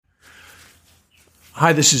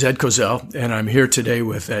Hi, this is Ed Kozel, and I'm here today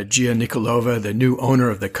with Gia Nikolova, the new owner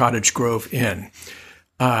of the Cottage Grove Inn.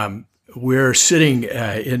 We're sitting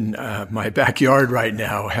in my backyard right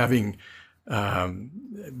now, having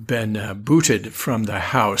been booted from the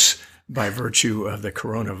house by virtue of the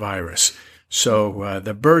coronavirus. So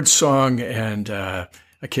the bird song and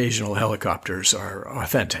occasional helicopters are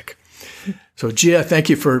authentic. So Gia, thank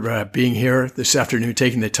you for being here this afternoon,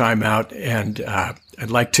 taking the time out, and I'd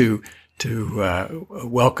like to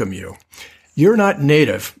welcome you. You're not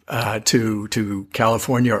native to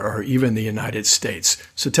California or even the United States.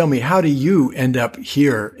 So tell me, how do you end up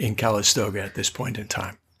here in Calistoga at this point in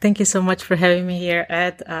time? Thank you so much for having me here,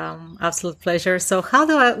 Ed. Absolute pleasure. So how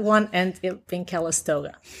do one end up in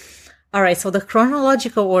Calistoga? All right. So the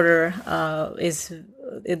chronological order is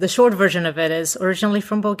the short version of it is originally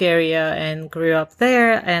from Bulgaria and grew up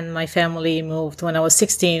there. And my family moved when I was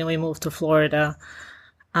 16. We moved to Florida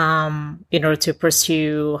in order to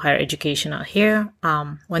pursue higher education out here.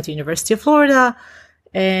 Went to University of Florida,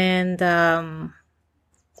 and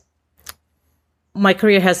my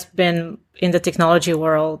career has been in the technology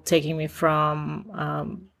world, taking me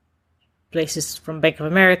from places from Bank of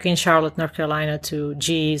America in Charlotte, North Carolina, to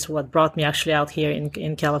GE's, what brought me actually out here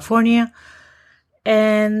in California.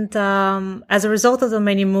 And as a result of the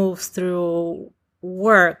many moves through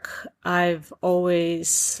work, I've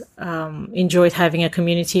always enjoyed having a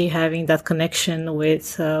community, having that connection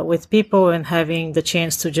with people, and having the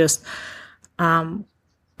chance to just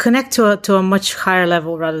connect to a much higher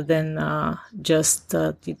level rather than just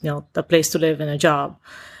a place to live and a job.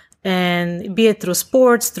 And be it through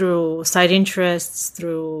sports, through side interests,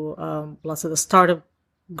 through lots of the startup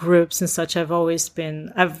groups and such, I've always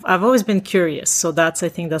been curious. So I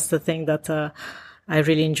think that's the thing that I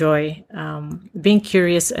really enjoy, being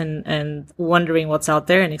curious and wondering what's out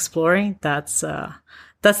there and exploring. That's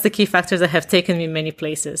the key factors that have taken me many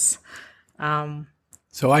places.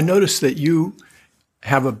 So I noticed that you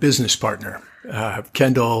have a business partner,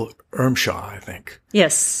 Kendall Ermshaw, I think.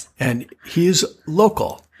 Yes. And he's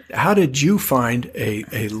local. How did you find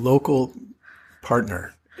a local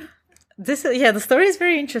partner? The story is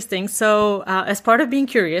very interesting. So, as part of being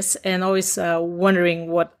curious and always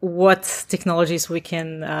wondering what technologies we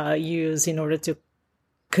can use in order to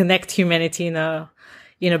connect humanity in a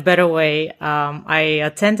better way, I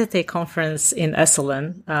attended a conference in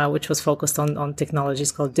Esalen, which was focused on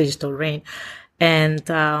technologies called Digital Rain, and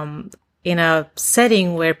in a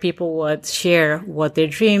setting where people would share what their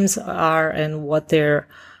dreams are and what they're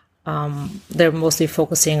mostly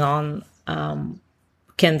focusing on.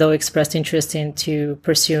 Kendall expressed interest into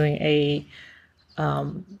pursuing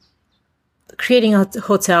creating a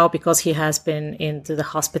hotel because he has been into the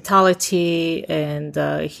hospitality, and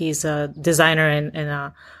he's a designer and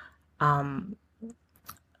a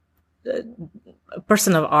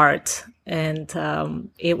person of art. And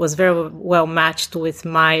it was very well matched with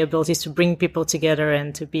my abilities to bring people together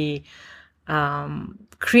and to be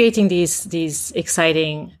creating these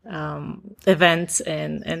exciting events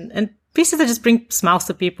and pieces that just bring smiles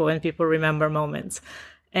to people and people remember moments.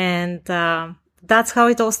 And that's how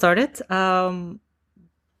it all started.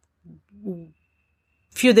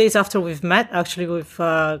 Few days after we've met, actually,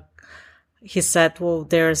 he said, well,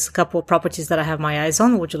 there's a couple of properties that I have my eyes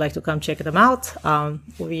on. Would you like to come check them out?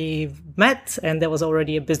 We met, and there was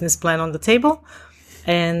already a business plan on the table.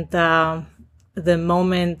 And the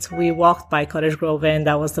moment we walked by Cottage Grove Inn,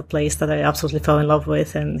 that was the place that I absolutely fell in love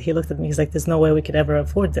with. And he looked at me, he's like, there's no way we could ever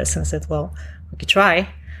afford this. And I said, well, we could try.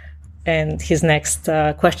 And his next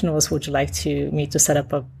question was, would you like me to set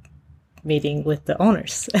up a meeting with the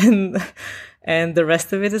owners? And the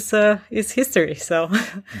rest of it is history. So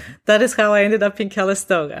that is how I ended up in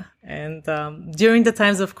Calistoga. And during the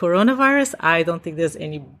times of coronavirus, I don't think there's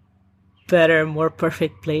any better, more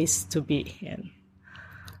perfect place to be in.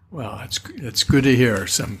 Well, it's good to hear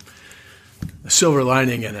a silver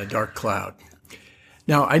lining in a dark cloud.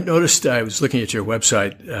 Now, I noticed I was looking at your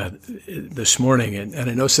website this morning, and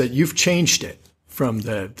I noticed that you've changed it from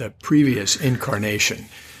the previous incarnation.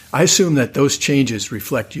 I assume that those changes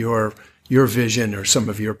reflect your vision or some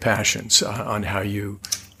of your passions on how you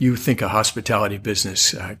think a hospitality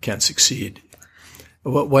business can succeed.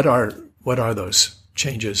 What are those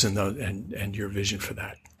changes and your vision for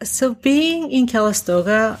that? So being in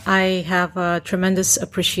Calistoga, I have a tremendous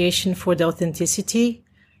appreciation for the authenticity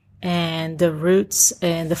and the roots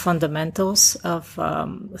and the fundamentals of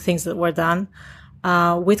things that were done.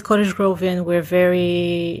 With Cottage Grove Inn, we're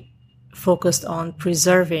very focused on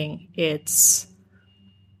preserving its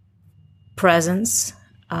presence.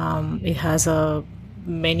 It has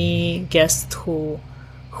many guests who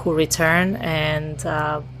return, and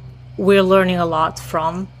we're learning a lot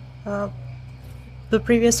from the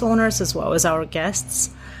previous owners as well as our guests.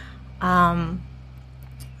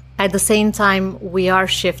 At the same time, we are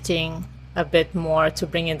shifting a bit more to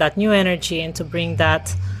bring in that new energy and to bring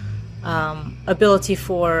that ability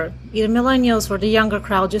for either millennials or the younger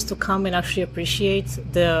crowd just to come and actually appreciate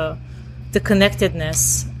the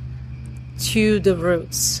connectedness to the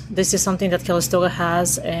roots. This is something that Calistoga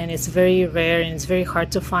has, and it's very rare and it's very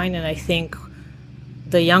hard to find. And I think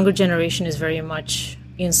the younger generation is very much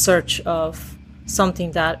in search of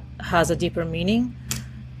something that has a deeper meaning.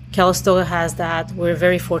 Calistoga has that. We're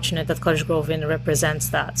very fortunate that Cottage Grove Inn represents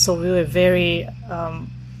that. So we were very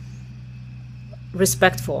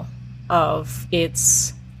respectful of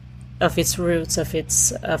its roots, of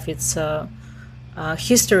its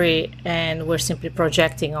history, and we're simply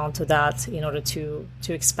projecting onto that in order to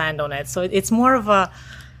expand on it. So it's more of a,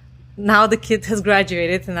 now the kid has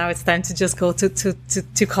graduated and now it's time to just go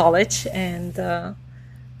to college, and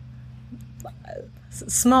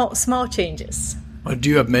small changes. Do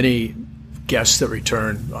you have many guests that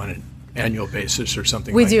return on an annual basis or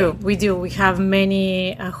something We like do. that? We do. We have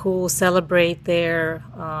many who celebrate their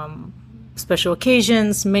special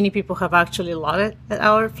occasions. Many people have actually lotted at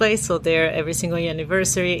our place, so they're every single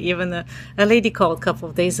anniversary. Even a lady called a couple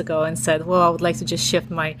of days ago and said, well, I would like to just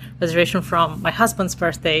shift my reservation from my husband's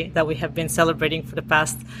birthday that we have been celebrating for the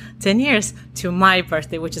past 10 years to my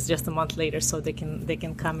birthday, which is just a month later, so they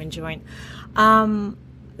can come and join.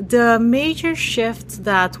 The major shift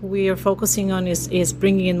that we are focusing on is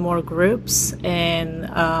bringing in more groups and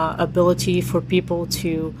ability for people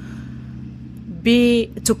to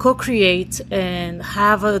co-create and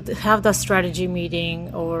have that strategy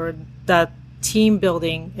meeting or that team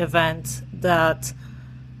building event, that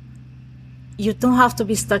you don't have to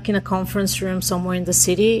be stuck in a conference room somewhere in the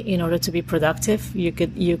city in order to be productive. You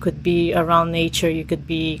could be around nature. You could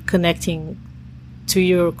be connecting to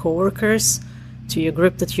your coworkers, to your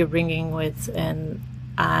group that you're bringing with, and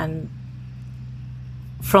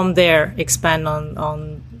from there expand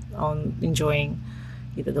on enjoying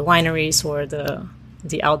either the wineries or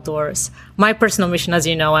the outdoors. My personal mission, as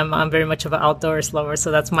you know, I'm very much of an outdoors lover,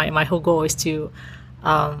 so that's my whole goal is to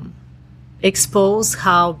expose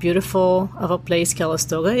how beautiful of a place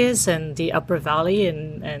Calistoga is, and the Upper Valley,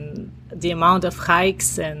 and the amount of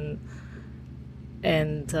hikes and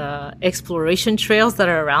exploration trails that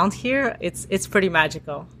are around here. It's pretty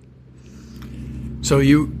magical. So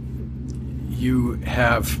you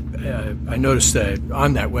have, I noticed that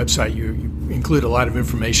on that website you include a lot of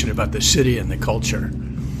information about the city and the culture.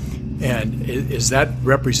 And does that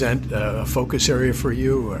represent a focus area for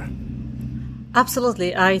you? Or?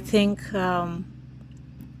 Absolutely. I think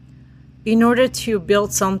in order to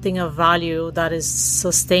build something of value that is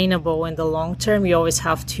sustainable in the long term, you always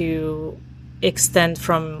have to extend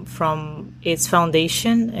from its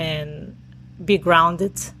foundation and be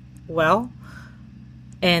grounded well.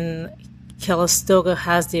 And Calistoga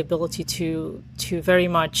has the ability to very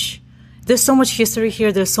much, there's so much history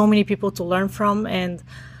here, there's so many people to learn from, and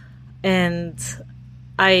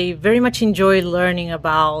I very much enjoy learning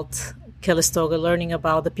about Calistoga, learning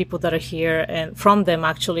about the people that are here and from them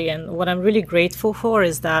actually. And what I'm really grateful for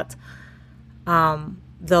is that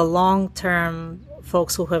the long-term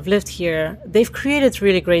folks who have lived here, they've created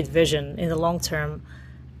really great vision in the long term,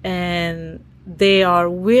 and they are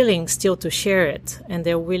willing still to share it, and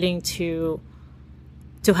they're willing to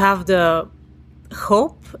have the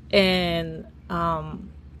hope and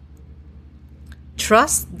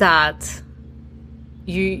trust that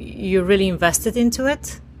you're really invested into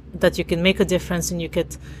it, that you can make a difference and you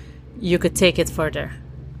could take it further.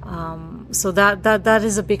 So that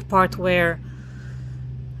is a big part where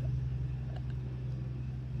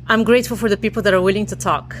I'm grateful for the people that are willing to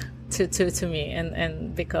talk to me,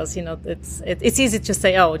 and because it's easy to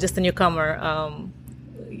say, oh, just a newcomer,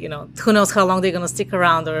 who knows how long they're going to stick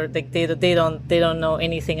around, or they don't know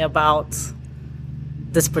anything about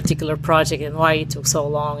this particular project and why it took so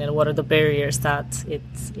long and what are the barriers that it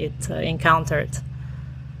encountered.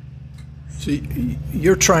 So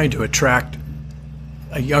you're trying to attract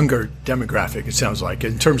a younger demographic, it sounds like,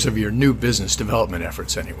 in terms of your new business development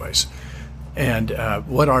efforts anyways. And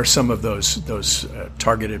what are some of those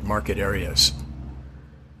targeted market areas?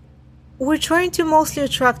 We're trying to mostly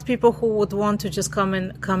attract people who would want to just come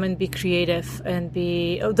and be creative and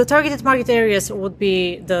be. The targeted market areas would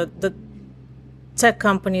be the tech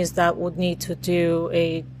companies that would need to do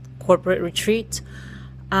a corporate retreat.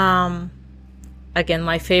 Again,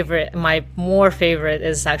 my more favorite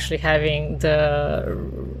is actually having the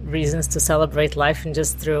reasons to celebrate life, and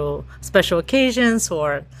just through special occasions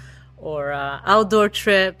or outdoor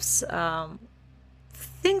trips,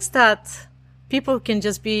 things that people can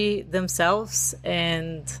just be themselves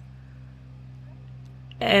and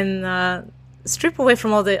strip away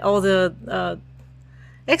from all the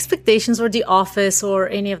expectations or the office or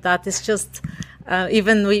any of that. It's just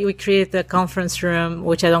even we create a conference room,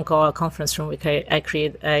 which I don't call a conference room.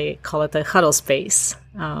 I call it a huddle space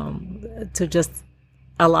to just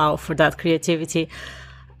allow for that creativity.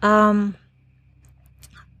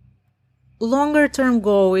 Longer term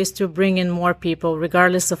goal is to bring in more people,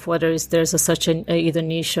 regardless of whether there's such an either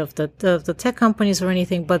niche of the tech companies or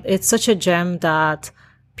anything. But it's such a gem that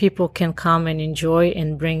people can come and enjoy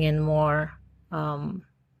and bring in more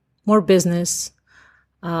business.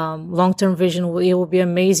 Long-term vision, it will be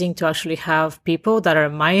amazing to actually have people that are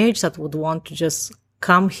my age that would want to just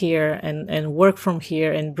come here and work from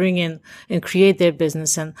here and bring in and create their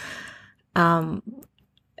business. And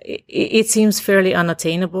it seems fairly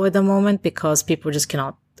unattainable at the moment because people just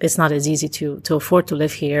cannot. It's not as easy to afford to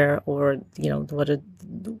live here, or do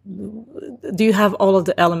you have all of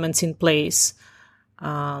the elements in place?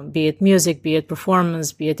 Be it music, be it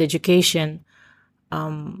performance, be it education.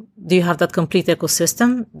 Do you have that complete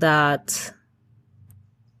ecosystem that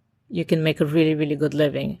you can make a really, really good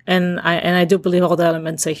living? And I do believe all the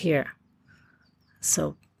elements are here.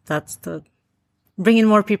 So that's bringing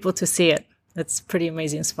more people to see it. It's a pretty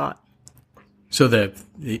amazing spot. So the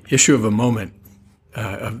issue of a moment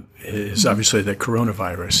is obviously the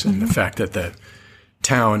coronavirus and the fact that the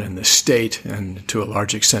town and the state and to a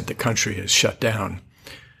large extent the country is shut down.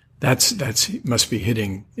 That's must be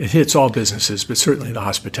hitting. It hits all businesses, but certainly the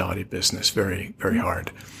hospitality business very, very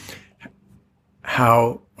hard.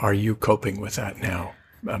 How are you coping with that now,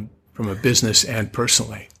 from a business and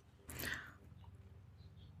personally?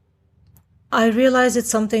 I realize it's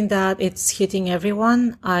something that it's hitting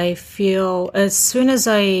everyone. I feel as soon as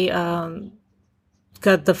I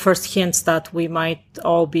got the first hints that we might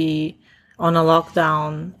all be on a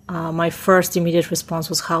lockdown, my first immediate response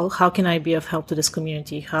was how can I be of help to this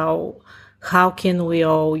community? How can we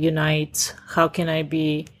all unite? How can I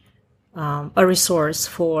be a resource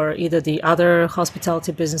for either the other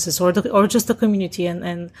hospitality businesses or just the community?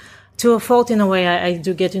 And to a fault, in a way, I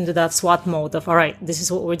do get into that SWOT mode of, all right, this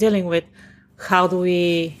is what we're dealing with. How do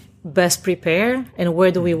we best prepare, and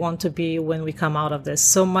where do we want to be when we come out of this?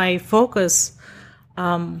 So my focus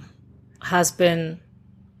has been,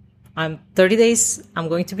 I'm 30 days, I'm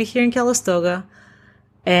going to be here in Calistoga,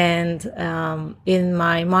 and in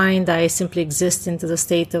my mind, I simply exist into the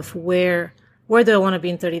state of where do I want to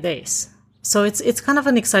be in 30 days? So it's kind of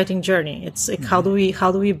an exciting journey. It's like, how do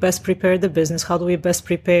we best prepare the business? How do we best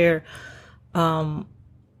prepare the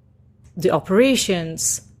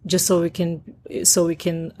operations, just so we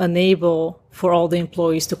can enable for all the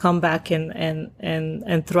employees to come back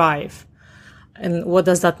and thrive? And what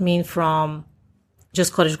does that mean from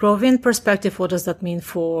just Cottage Grove Inn perspective? What does that mean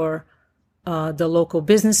for the local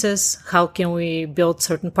businesses? How can we build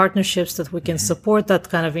certain partnerships that we can support that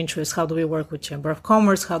kind of interest? How do we work with Chamber of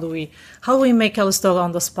Commerce? How do we make Calistoga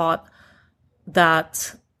on the spot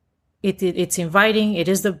that it's inviting? It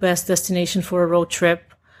is the best destination for a road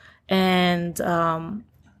trip. And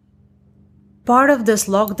part of this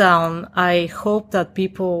lockdown, I hope that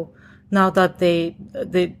people, now that they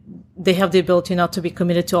have the ability not to be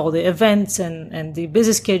committed to all the events and the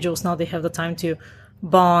busy schedules, now they have the time to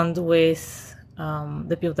bond with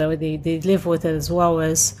the people that they live with, as well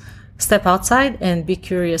as step outside and be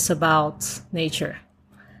curious about nature.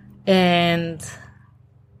 And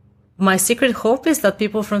my secret hope is that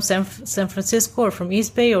people from San Francisco or from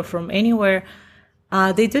East Bay or from anywhere,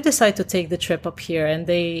 they do decide to take the trip up here, and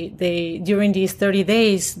they during these 30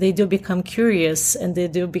 days, they do become curious and they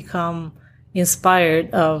do become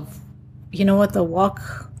inspired of, you know what, the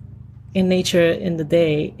walk in nature in the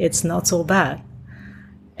day, it's not so bad.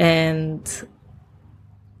 And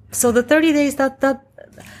so the 30 days,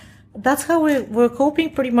 that's how we're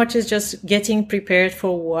coping pretty much, is just getting prepared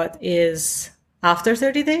for what is after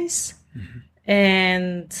 30 days. Mm-hmm.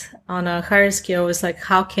 And on a higher scale, it's like,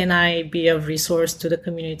 how can I be of resource to the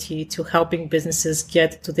community, to helping businesses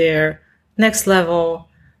get to their next level?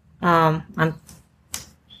 I'm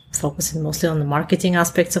focusing mostly on the marketing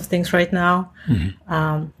aspects of things right now,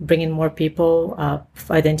 bringing more people,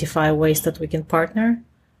 identify ways that we can partner,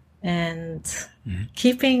 and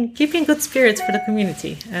keeping good spirits for the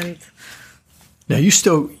community. And now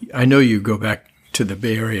I know you go back to the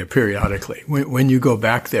Bay Area periodically. When you go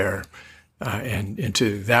back there, and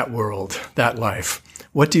into that world, that life,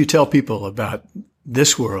 what do you tell people about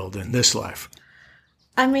this world and this life?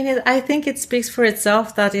 I mean, I think it speaks for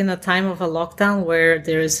itself that in a time of a lockdown where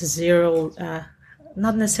there is zero,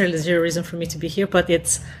 not necessarily zero reason for me to be here, but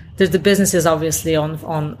it's the business is obviously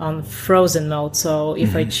on frozen mode. So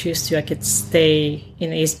if I choose to, I could stay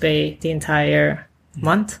in East Bay the entire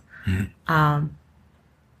month.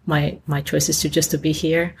 My choice is to be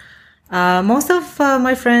here. Most of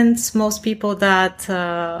my friends, most people that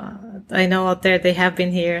I know out there, they have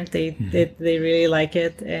been here. They really like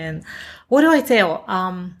it. And what do I tell?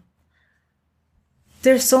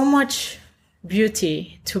 There's so much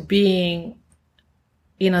beauty to being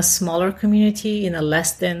in a smaller community, in a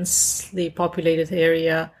less densely populated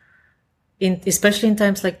area, especially in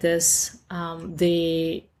times like this.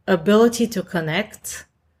 The ability to connect,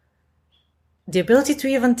 the ability to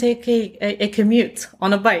even take a commute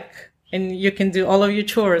on a bike, and you can do all of your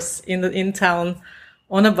chores in town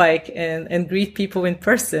on a bike and greet people in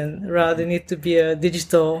person rather than it to be a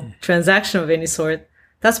digital transaction of any sort.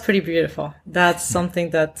 That's pretty beautiful. That's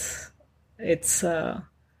something that it's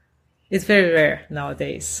very rare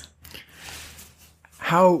nowadays.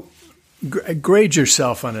 How grade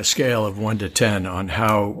yourself on a scale of 1 to 10 on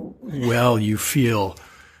how well you feel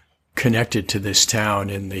connected to this town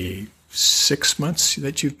in the 6 months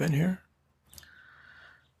that you've been here?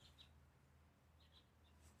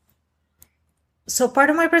 So part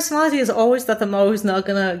of my personality is always that I'm always not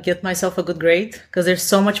going to get myself a good grade because there's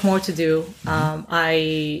so much more to do.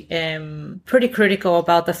 I am pretty critical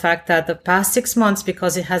about the fact that the past 6 months,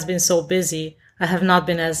 because it has been so busy, I have not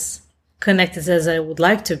been as connected as I would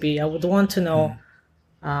like to be. I would want to know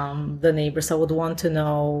the neighbors. I would want to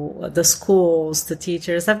know the schools, the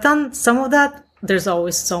teachers. I've done some of that. There's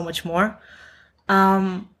always so much more.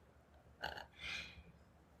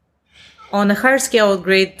 On a higher scale, I would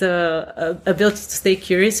grade the ability to stay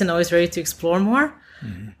curious and always ready to explore more.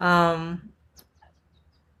 I'm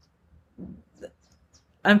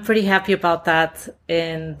pretty happy about that,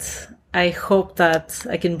 and I hope that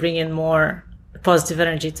I can bring in more positive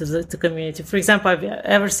energy to the community. For example,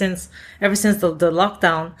 ever since the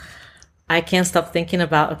lockdown, I can't stop thinking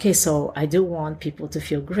about, okay, so I do want people to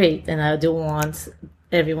feel great, and I do want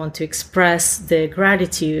everyone to express their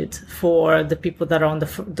gratitude for the people that are on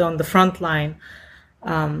the front line,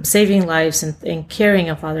 saving lives and caring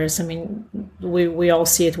of others. I mean, we all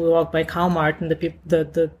see it. We walk by Calmart and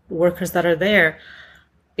the workers that are there.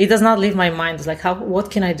 It does not leave my mind. It's like,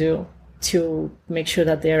 what can I do to make sure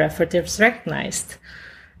that their effort is recognized?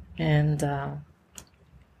 And a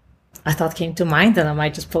thought came to mind, and I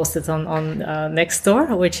might just post it on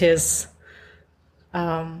Nextdoor, which is,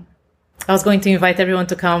 I was going to invite everyone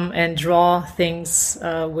to come and draw things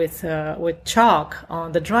with chalk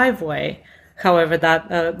on the driveway. However,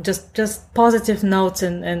 that just positive notes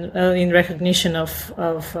and in recognition of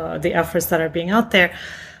the efforts that are being out there.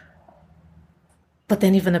 But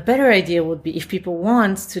then even a better idea would be if people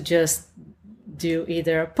want to just do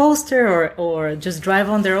either a poster or just drive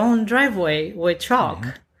on their own driveway with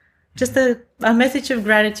chalk. Just a message of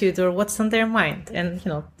gratitude or what's on their mind. And,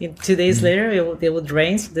 2 days later, it would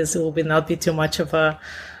rain. So this will not be too much of a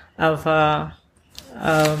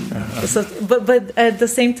but at the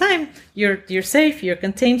same time, you're safe, you're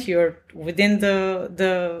contained, you're within the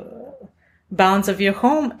bounds of your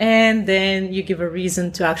home. And then you give a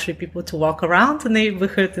reason to actually people to walk around the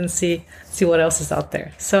neighborhood and see what else is out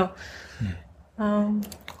there. So, well,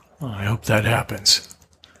 I hope that happens.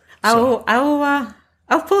 I'll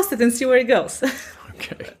post it and see where it goes.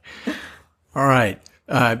 Okay. All right.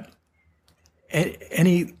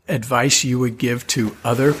 Any advice you would give to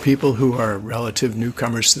other people who are relative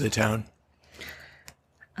newcomers to the town?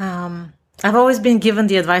 I've always been given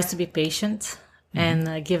the advice to be patient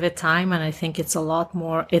and give it time. And I think it's a lot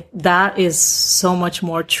more, that is so much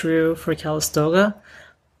more true for Calistoga.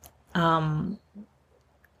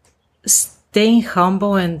 Staying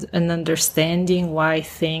humble and understanding why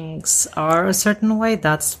things are a certain way,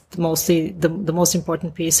 that's mostly the most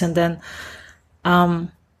important piece. And then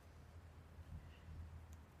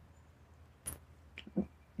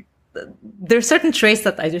there are certain traits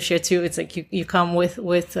that I do share too. It's like you come with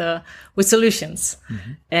solutions.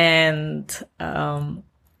 And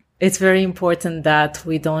it's very important that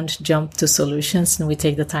we don't jump to solutions and we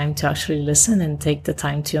take the time to actually listen and take the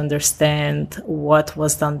time to understand what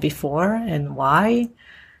was done before and why.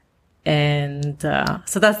 And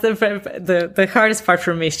so that's the hardest part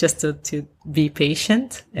for me, is just to be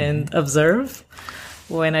patient and observe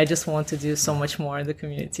when I just want to do so much more in the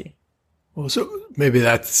community. Well, so maybe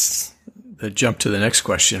that's the jump to the next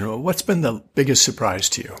question. What's been the biggest surprise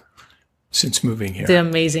to you since moving here? The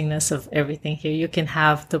amazingness of everything here. You can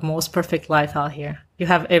have the most perfect life out here. You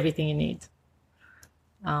have everything you need.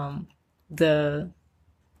 The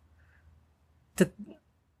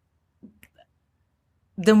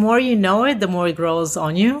more you know it, the more it grows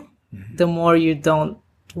on you. The more you don't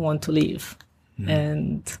want to live.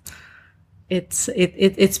 And it's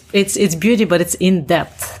beauty, but it's in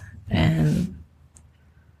depth. And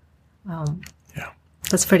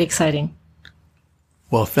that's pretty exciting.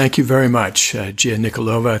 Well, thank you very much, Gia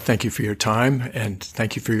Nikolova. Thank you for your time, and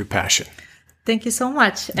thank you for your passion. Thank you so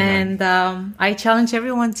much. And I challenge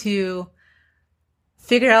everyone to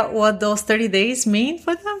figure out what those 30 days mean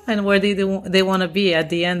for them and where they want to be at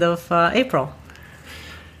the end of April.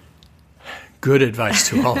 Good advice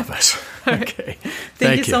to all of us. Okay.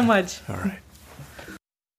 Thank you so much. All right.